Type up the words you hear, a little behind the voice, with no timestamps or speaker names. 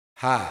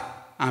Hi,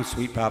 I'm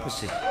Sweet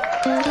Patsy.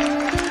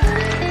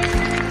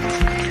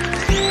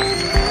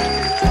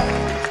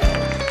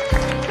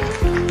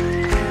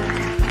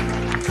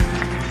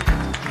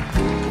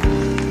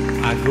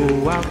 I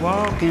go out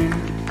walking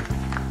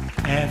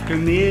after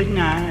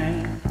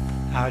midnight,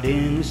 out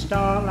in the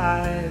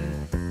starlight,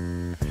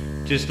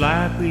 just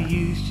like we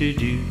used to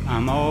do.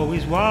 I'm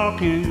always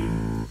walking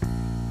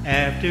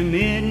after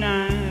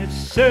midnight,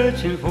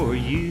 searching for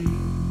you.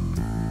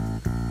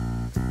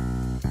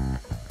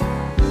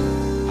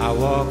 I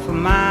walk for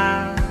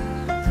miles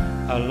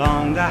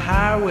along the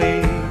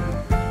highway.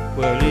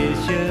 Well,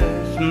 it's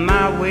just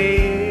my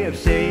way of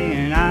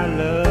saying I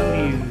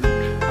love you.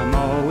 I'm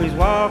always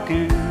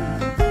walking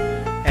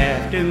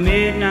after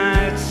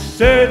midnight,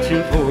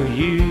 searching for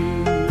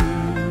you.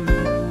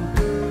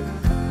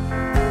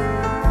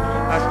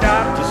 I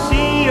stopped to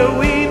see a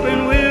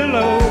weeping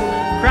willow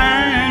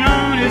crying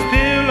on his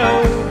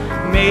pillow.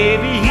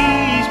 Maybe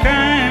he's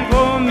crying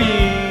for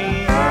me.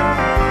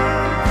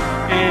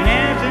 And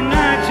as the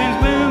night turns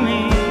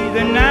gloomy,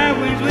 the night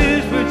winds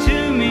whisper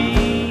to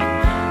me,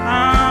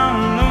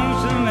 I'm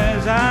lonesome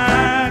as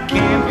I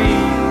can be.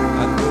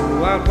 I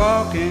go out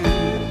walking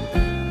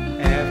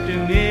after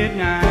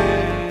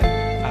midnight,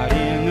 out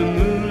in the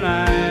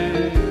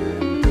moonlight,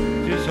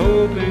 just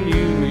hoping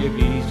you may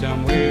be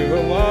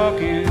somewhere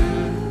walking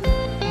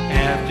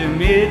after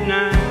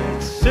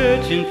midnight,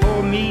 searching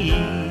for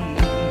me.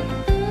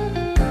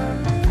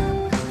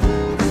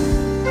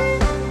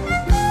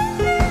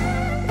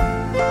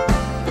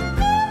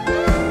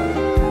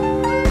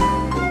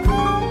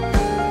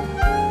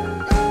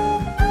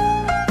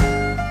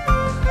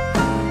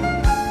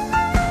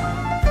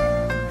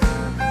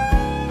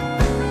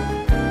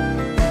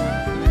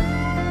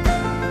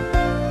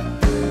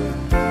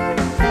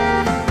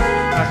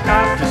 I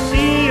stopped to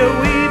see a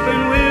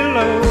weeping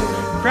willow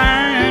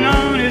crying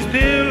on his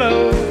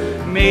pillow.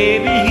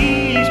 Maybe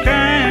he's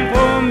crying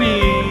for me.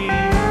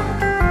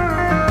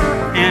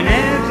 And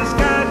as the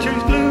sky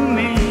turns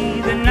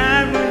gloomy, the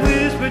night will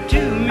whisper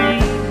to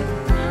me,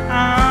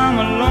 I'm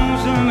as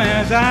lonesome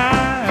as I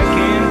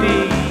can be.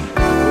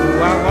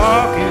 Oh, I'm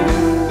walking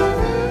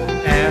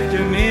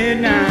after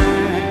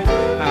midnight,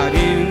 out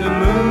in the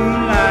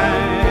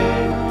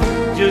moonlight,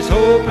 just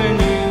hoping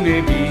you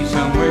may be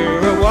somewhere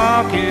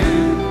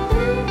walking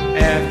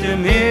after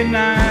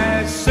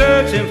midnight,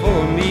 searching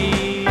for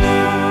me.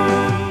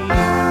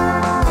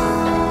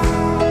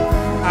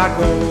 I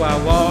go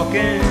out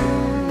walking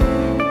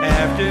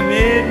after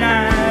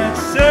midnight,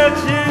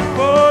 searching